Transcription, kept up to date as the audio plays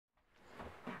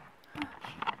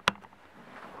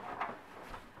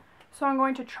So I'm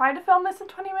going to try to film this in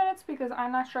 20 minutes because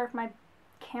I'm not sure if my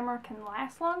camera can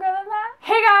last longer than that.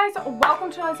 Hey guys,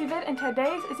 welcome to Izzy vid, and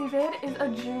today's Izzy vid is a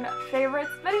June favorites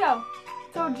video.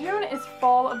 So June is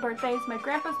full of birthdays. My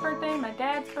grandpa's birthday, my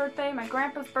dad's birthday, my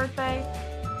grandpa's birthday,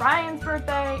 Ryan's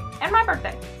birthday, and my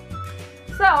birthday.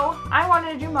 So I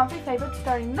wanted to do monthly favorites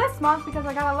starting this month because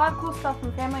I got a lot of cool stuff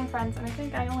from family and friends, and I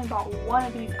think I only bought one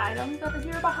of these items that are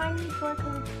here behind me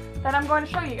that I'm going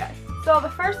to show you guys. So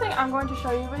the first thing I'm going to show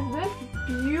you is this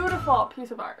beautiful piece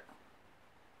of art.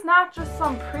 It's not just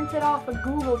some printed off a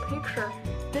Google picture.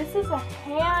 This is a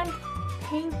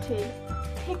hand-painted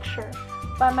picture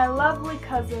by my lovely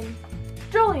cousin,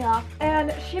 Julia.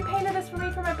 And she painted this for me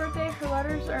for my birthday. Her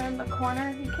letters are in the corner.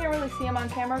 You can't really see them on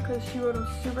camera because she wrote them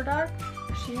super dark.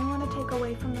 But she didn't want to take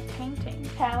away from the painting.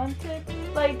 Talented.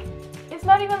 Like, it's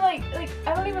not even like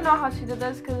I don't even know how she did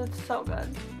this because it's so good.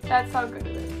 That's how good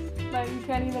it is. Like, you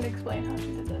can't even explain how she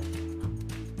did this.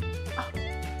 Oh,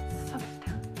 so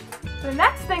good. The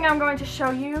next thing I'm going to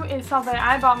show you is something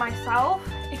I bought myself.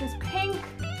 It is pink.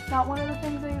 It's not one of the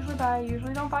things I usually buy. I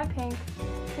usually don't buy pink.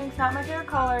 Pink's not my favorite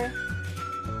color.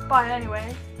 But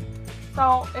anyway,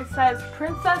 so it says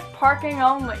princess parking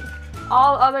only.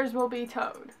 All others will be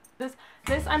towed. This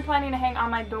I'm planning to hang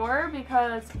on my door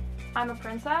because I'm a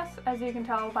princess. As you can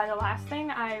tell by the last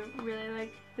thing, I really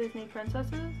like Disney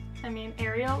princesses. I mean,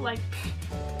 Ariel, like,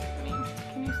 I mean,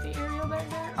 can you see Ariel back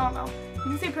there? Oh no.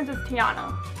 You can see Princess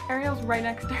Tiana. Ariel's right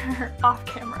next to her off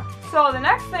camera. So the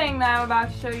next thing that I'm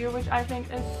about to show you, which I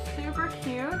think is super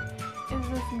cute, is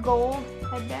this gold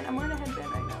headband. I'm wearing a headband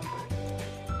right now, but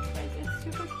like, it's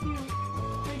super cute.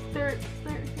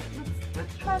 Like,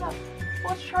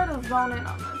 let's try to zone in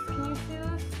on this. Can you see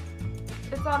this?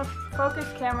 It's out of focus,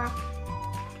 camera.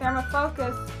 Camera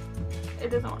focus. It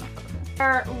doesn't want to focus.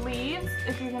 They're leaves,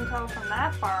 if you can tell from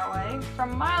that far away.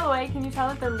 From a mile away, can you tell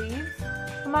that they're leaves?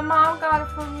 And my mom got it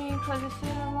for me because she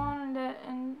said I wanted it,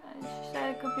 and she said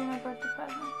it could be my birthday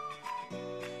present.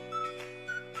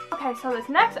 Okay, so this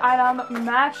next item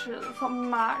matches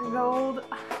my gold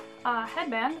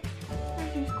headband.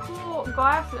 There's these cool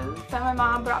glasses that my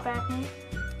mom brought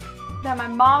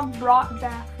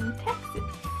back from Texas.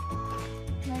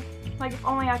 Like if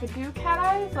only I could do cat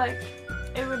eyes, like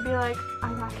it would be like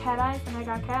I got cat eyes and I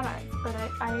got cat eyes, but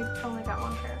I only got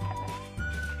one pair of cat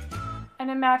eyes.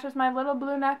 And it matches my little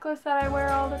blue necklace that I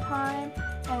wear all the time,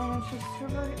 and it's just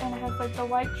super, and it has like the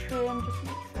white trim, just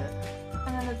makes it.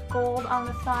 And then there's gold on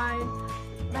the side,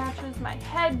 it matches my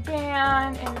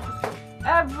headband, and it's just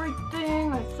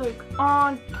everything is like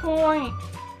on point.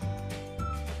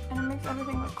 And it makes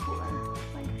everything look cooler.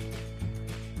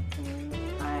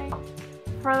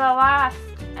 For the last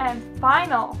and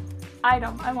final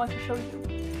item I want to show you.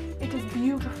 It is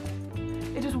beautiful.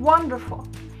 It is wonderful.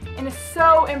 And it's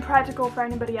so impractical for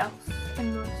anybody else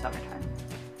in the summertime.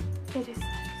 It is this.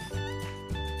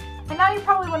 And now you're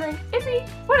probably wondering, Izzy,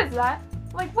 what is that?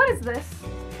 Like, what is this?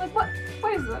 Like, what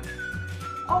is this?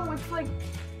 Oh, it's like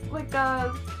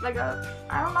a,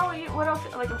 I don't know what else,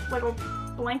 like a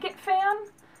blanket fan?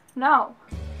 No.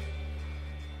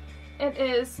 It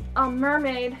is a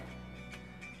mermaid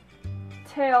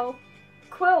tail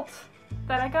quilt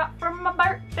that I got for my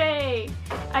birthday.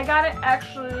 I got it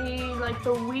actually like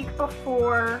the week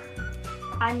before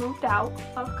I moved out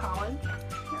of college.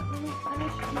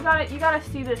 Here, you gotta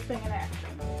see this thing in action.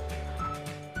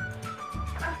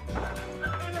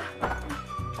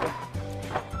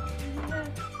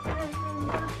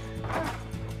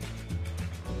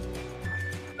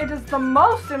 It is the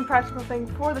most impractical thing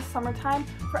for the summertime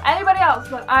for anybody else,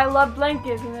 but I love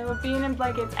blankets and I love being in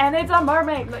blankets, and it's a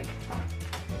mermaid. Like,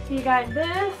 you got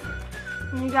this,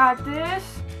 and you got this,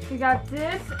 you got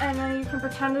this, and then you can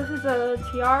pretend this is a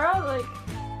tiara, like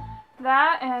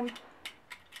that, and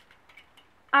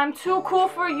I'm too cool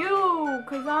for you,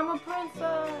 because I'm a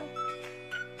princess.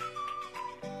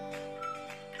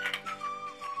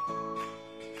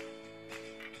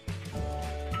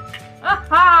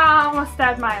 Aha! Almost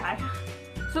stabbed my eye.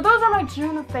 So those are my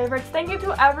June favorites. Thank you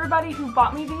to everybody who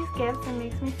bought me these gifts. It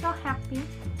makes me so happy.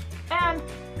 And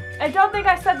I don't think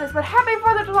I said this, but happy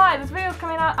 4th of July! This video is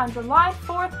coming out on July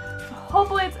 4th. So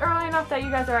hopefully it's early enough that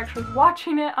you guys are actually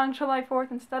watching it on July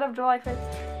 4th instead of July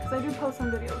 5th. Because I do post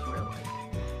some videos real late.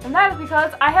 And that is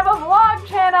because I have a vlog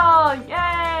channel!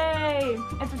 Yay!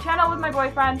 It's a channel with my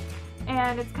boyfriend.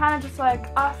 And it's kind of just like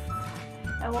us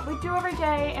and what we do every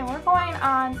day, and we're going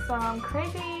on some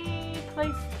crazy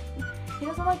place. He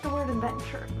doesn't like the word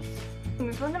adventures.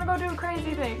 We're gonna go do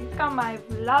crazy things. Click on my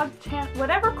vlog channel,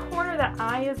 whatever corner that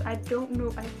eye is, I don't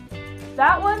know.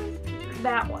 That one,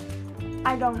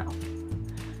 I don't know.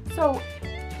 So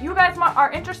you guys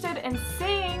are interested in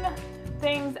seeing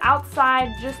things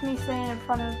outside, just me sitting in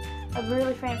front of a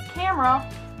really fancy camera,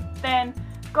 then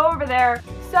go over there.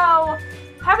 So,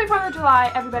 happy 4th of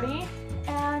July, everybody,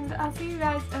 and I'll see you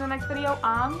guys in the next video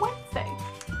on Wednesday.